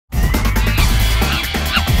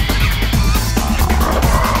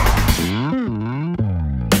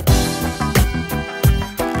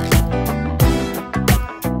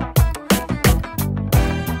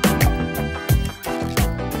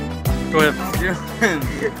you doing?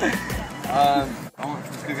 I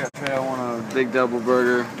want a big double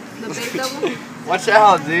burger. The big double? Watch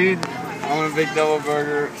out, dude. I want a big double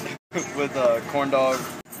burger with a corn dog.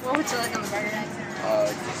 What would you like on the burger?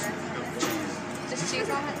 Just cheese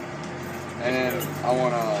on it? And then I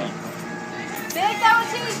want a Big double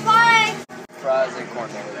cheese fries! fries and corn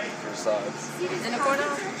dog for sides. And a corn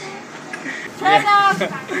dog? Corn dog!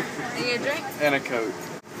 And you a drink? And a Coke.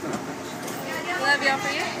 Will that be all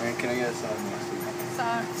for you? And can I get a side of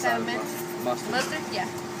mustard? Side of mint? Mustard? Mustard? Yeah.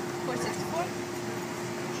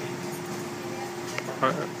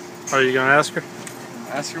 $4.64. Are you gonna ask her?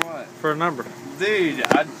 Ask her what? For a number. Dude,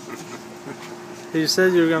 You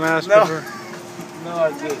said you were gonna ask her for... No,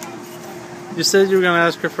 I didn't. You said you were gonna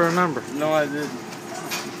ask her for a number. No, I didn't.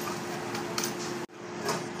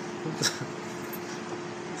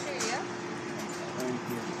 Here you go.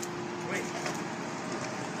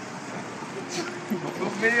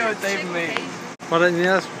 What videotape me? Why didn't you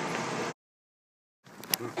ask her?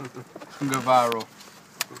 Go viral.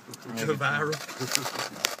 Go viral.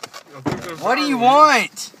 What do you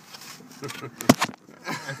want?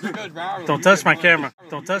 Don't touch my camera.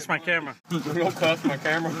 Don't touch my camera. Don't touch my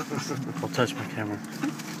camera. Don't touch my camera.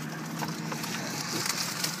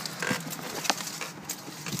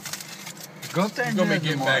 Go up there and You're do gonna it be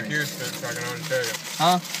getting tomorrow. back here soon, so I can already tell you.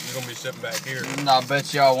 Huh? You're gonna be sitting back here. I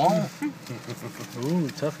bet y'all won't. Ooh,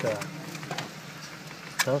 tough guy.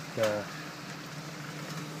 Tough guy.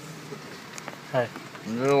 Hey.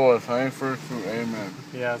 Little thank first to amen.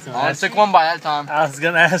 Yeah, I was gonna I only ask took you. one by that time. I was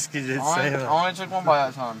gonna ask you to say I that. only took one by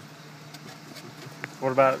that time.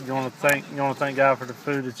 What about you want to thank God for the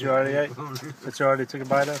food that you already ate? That you already took a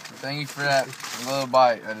bite of? Thank you for that little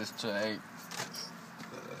bite I just ate.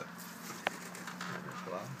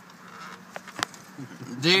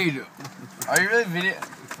 Dude, are you really video?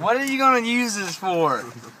 What are you gonna use this for?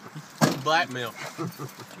 Blackmail.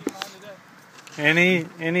 Any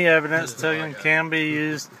evidence taken can be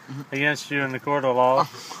used against you in the court of law.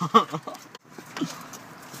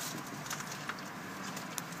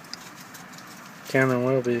 Can and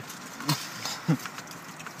will be.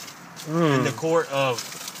 In the court of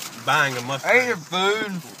buying a Mustang. I ate your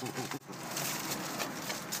food.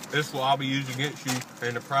 This will all be used against you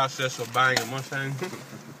in the process of buying a Mustang.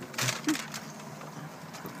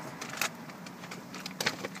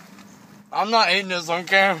 I'm not eating this on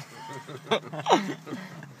camera.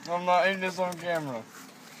 I'm not eating this on camera.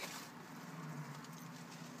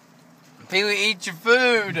 People eat your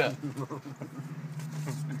food.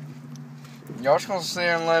 Y'all just gonna sit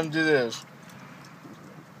here and let him do this.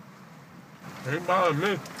 Ain't bothering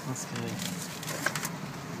me. That's good.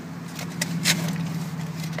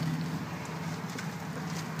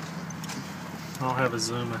 I don't have a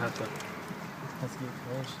zoom. I have to. Let's get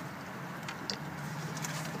close.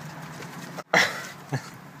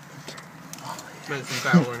 Spent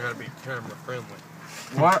some time learning how to be camera friendly.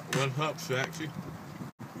 What? What's up, Sexy?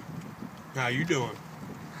 How you doing?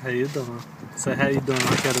 How you doing? Say how you doing.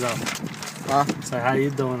 I'll cut it off. Huh? Say how you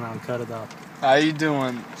doing. I'll cut it off. How you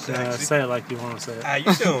doing? Sexy. Say it like you want to say it. How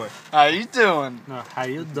you doing? How you doing? No, how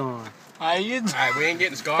you doing? How you doing? Alright, we ain't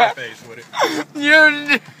getting Scarface with it.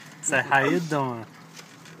 You. Say how you doing.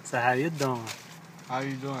 Say how you doing. How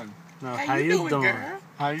you doing? No, how you doing? girl?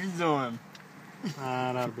 How you doing?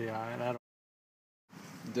 That'll be alright.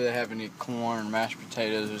 Do they have any corn, mashed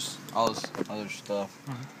potatoes, all this other stuff?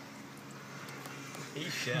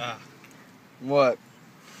 He's shy. What?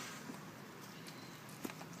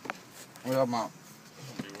 What am I? Don't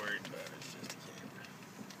be worried about it. It's just a camera.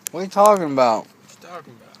 What are you talking about? What you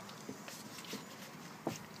talking about?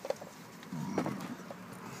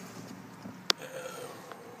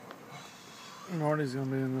 Marty's gonna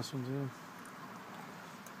be in this one too.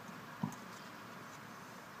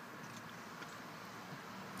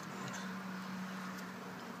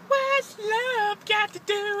 What's love got to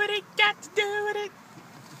do with it? Got to do with it.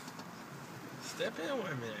 Step in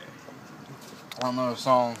with me there. I don't know the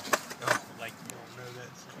song. Oh, like you don't know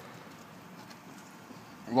that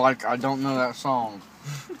song. Like, I don't know that song.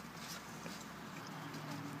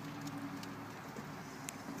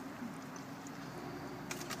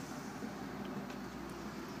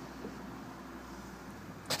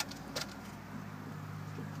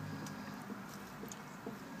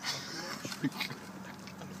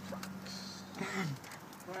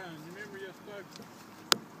 Brian, you remember your stuff?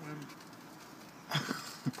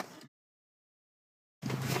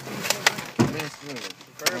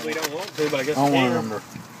 Preferably don't want to, but I guess I don't we can. remember.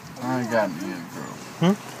 I already got me a girl.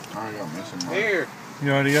 I already got me somebody. Here. You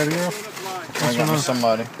already got a girl? I already got me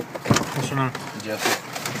somebody. What's her name? Jesse.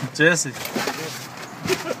 Jesse.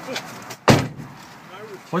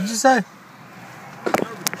 What'd you say?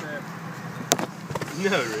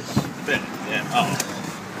 No respect at all.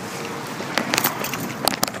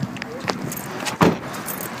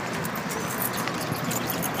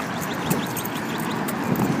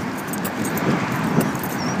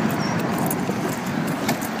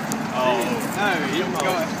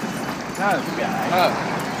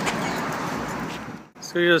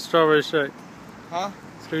 Let's go get a strawberry shake. Huh?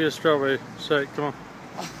 Let's go get a strawberry shake. Come on.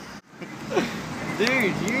 Dude,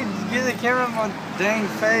 you get the camera in my dang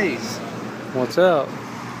face. What's up? Or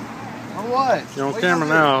what? You're on What camera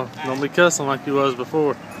you now. Don't be cussing like you was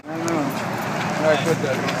before. I know. I put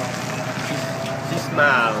that She's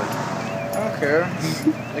smiling. I don't care.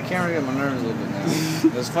 The camera got my nerves a little bit now.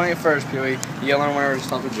 It was funny at first, Pee-wee. You gotta learn whenever to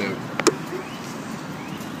stop a joke.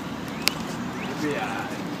 Yeah.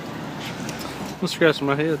 I'm scratching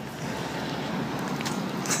my head.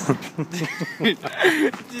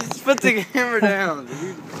 Just put the camera down,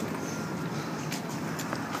 dude.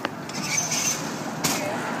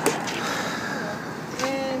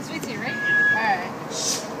 And sweet tea, right? Alright.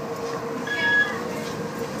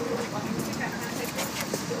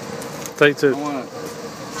 Take two. I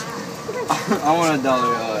want a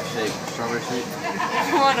dollar shake, strawberry shake.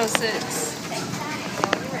 106.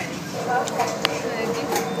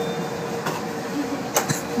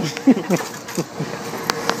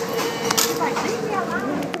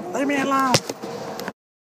 Leave me alone.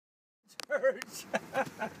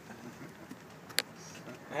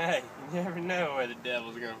 Hey, you never know where the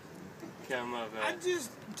devil's gonna come up at.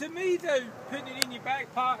 To me though, putting it in your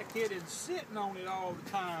back pocket and sitting on it all the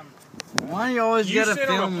time. Why do you always You gotta sit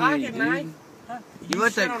on a film me, pocket dude? knife? You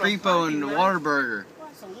like sit that on a creepo pocket in the knife? Waterburger.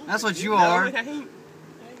 That's what you No, are. it ain't.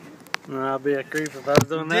 No, I'd be a creep if I was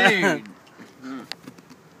doing that. Dude.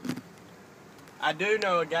 I do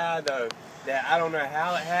know a guy though that I don't know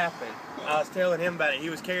how it happened. I was telling him about it.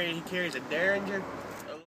 He carries a Derringer.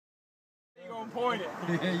 You gonna point it?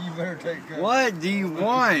 Yeah, you better take care. What do you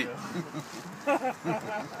want?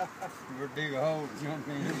 We're dig a hole, you know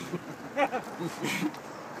what I mean?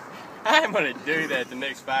 I'm gonna do that the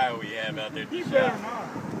next fire we have out there. You better not.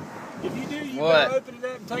 If you do, you What? better open it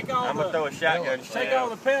up and take all I'm gonna throw a shotgun take all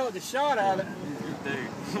the pellet, the shot out of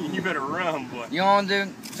it. Dude, you better run, boy. You want to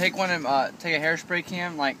do? Take one and take a hairspray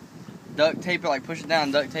can, like duct tape it, like push it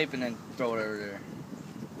down, duct tape, and then throw it over there.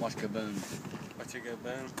 Watch kaboom. Watch it go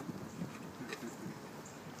boom.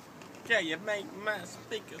 Yeah, you make my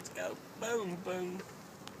speakers go boom, boom.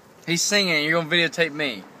 He's singing. You're gonna videotape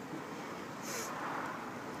me.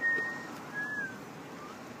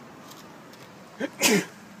 You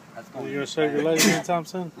gonna shave your legs anytime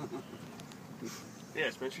soon? Yeah,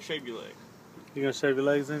 Spencer, shave your leg. You gonna shave your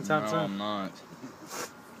legs anytime No, soon? I'm not.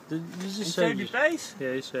 Did you just You shave shaved your face?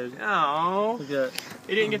 Yeah, you shaved it. Oh, Look at that.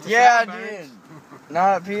 you didn't get the Yeah, I sideburns? did. Not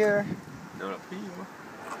up here. Not up here.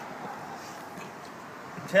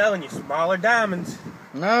 I'm telling you, smaller diamonds.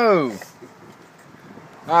 No.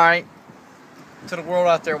 All right. To the world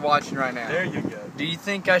out there watching right now. There you go. Do you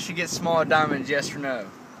think I should get smaller diamonds? Yes or no?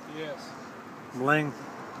 Yes. Bling.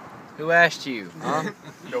 Who asked you? Huh?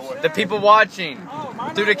 No way. The people watching. Oh,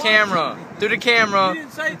 mine Through the not camera. Through the watching. You camera.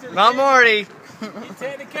 didn't say through the Not camera. Marty.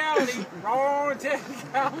 Technicality. Wrong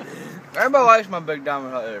technicality. Everybody likes my big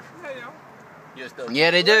diamond right there. Hey, yo. Just a Yeah,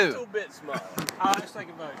 they do. little bit small. All right, let's take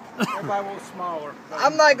a vote. Everybody wants smaller.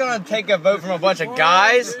 I'm not gonna take a vote from a bunch of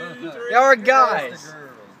guys. One, two, three. Y'all are guys.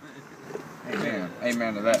 Amen.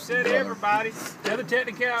 Amen to You that. said brother. everybody. The other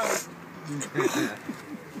technicality.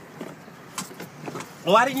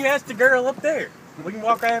 Why didn't you ask the girl up there? We can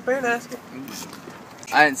walk right up there and ask her.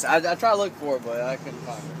 I tried to look for it, but I couldn't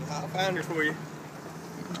find her. I'll find her for you.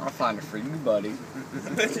 I'll find her for you, buddy. Go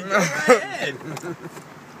right ahead.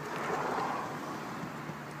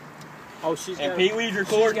 Oh, she's And got. Pee Wee's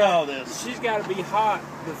recording all this. She's got to be hot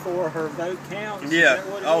before her vote counts. Is Yeah. that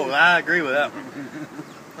what it Oh, is? I agree with that one.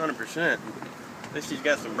 100%. At least she's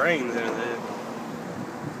got some brains in it.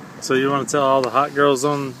 So you want to tell all the hot girls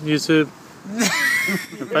on YouTube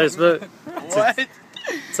and Facebook? What?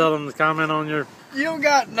 Tell them to comment on your. You don't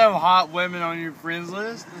got no hot women on your friends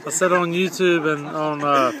list. I said on YouTube and on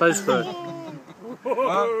Facebook.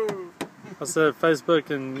 Whoa. I said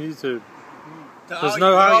Facebook and YouTube. To There's all no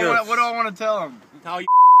you- hot What girls. do I want to tell them? to all you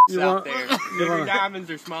You out want- there. you Bigger want-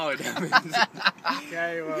 diamonds or smaller diamonds?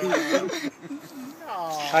 Okay, well.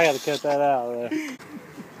 I gotta cut that out there.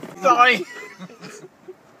 Sorry.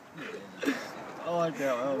 I like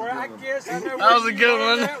that. Well, I guess I know That was where a you good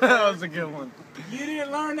learned one. that That word. was a good one. You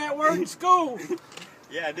didn't learn that word in school.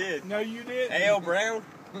 Yeah, I did. No, you didn't. A.L. Brown?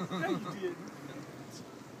 No, you didn't.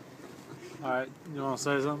 Alright, you want to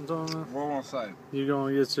say something to them? What want to say? You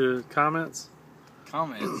gonna get your comments?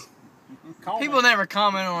 Comments. Comment. People never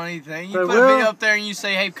comment on anything. You They put a will. video up there and you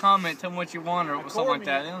say, "Hey, comment, tell me what you want," or something like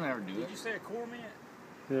that. They'll never do Did it. you say a comment?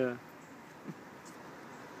 Yeah.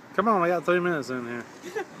 Come on, I got 3 minutes in here.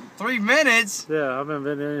 3 minutes. Yeah, I've been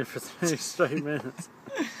videoing you for 3 straight minutes.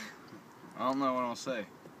 I don't know what I'll say.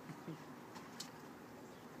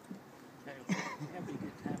 That'd be a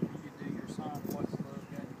good time for you to do your song. What's love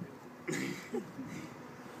got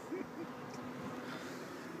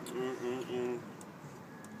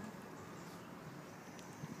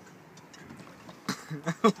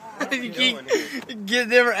to You keep get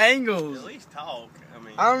different angles. At least talk. I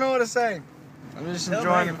mean, I don't know what to say. I'm just tell me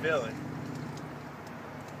how enjoying you're it. feeling.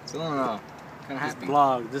 So, I don't know. Kind of It's happy.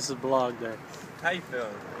 blog. This is blog day. How you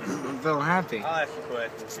feeling? I'm feeling happy. I'll ask you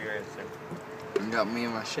questions. You answer. You got me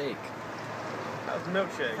in my shake. How's the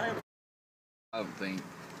milkshake? I don't think.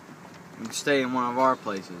 We can stay in one of our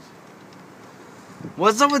places.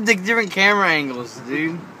 What's up with the different camera angles,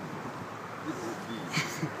 dude?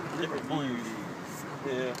 Different views.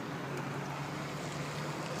 Yeah.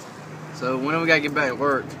 So when do we gotta get back to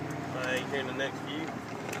work? Here in the next few.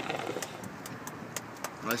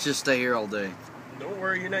 Let's just stay here all day. Don't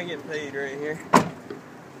worry, you're not getting paid right here. I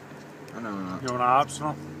know we're not. You want an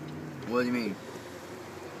optional? What do you mean?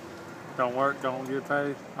 Don't work, don't get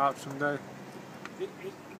paid. Option day. do.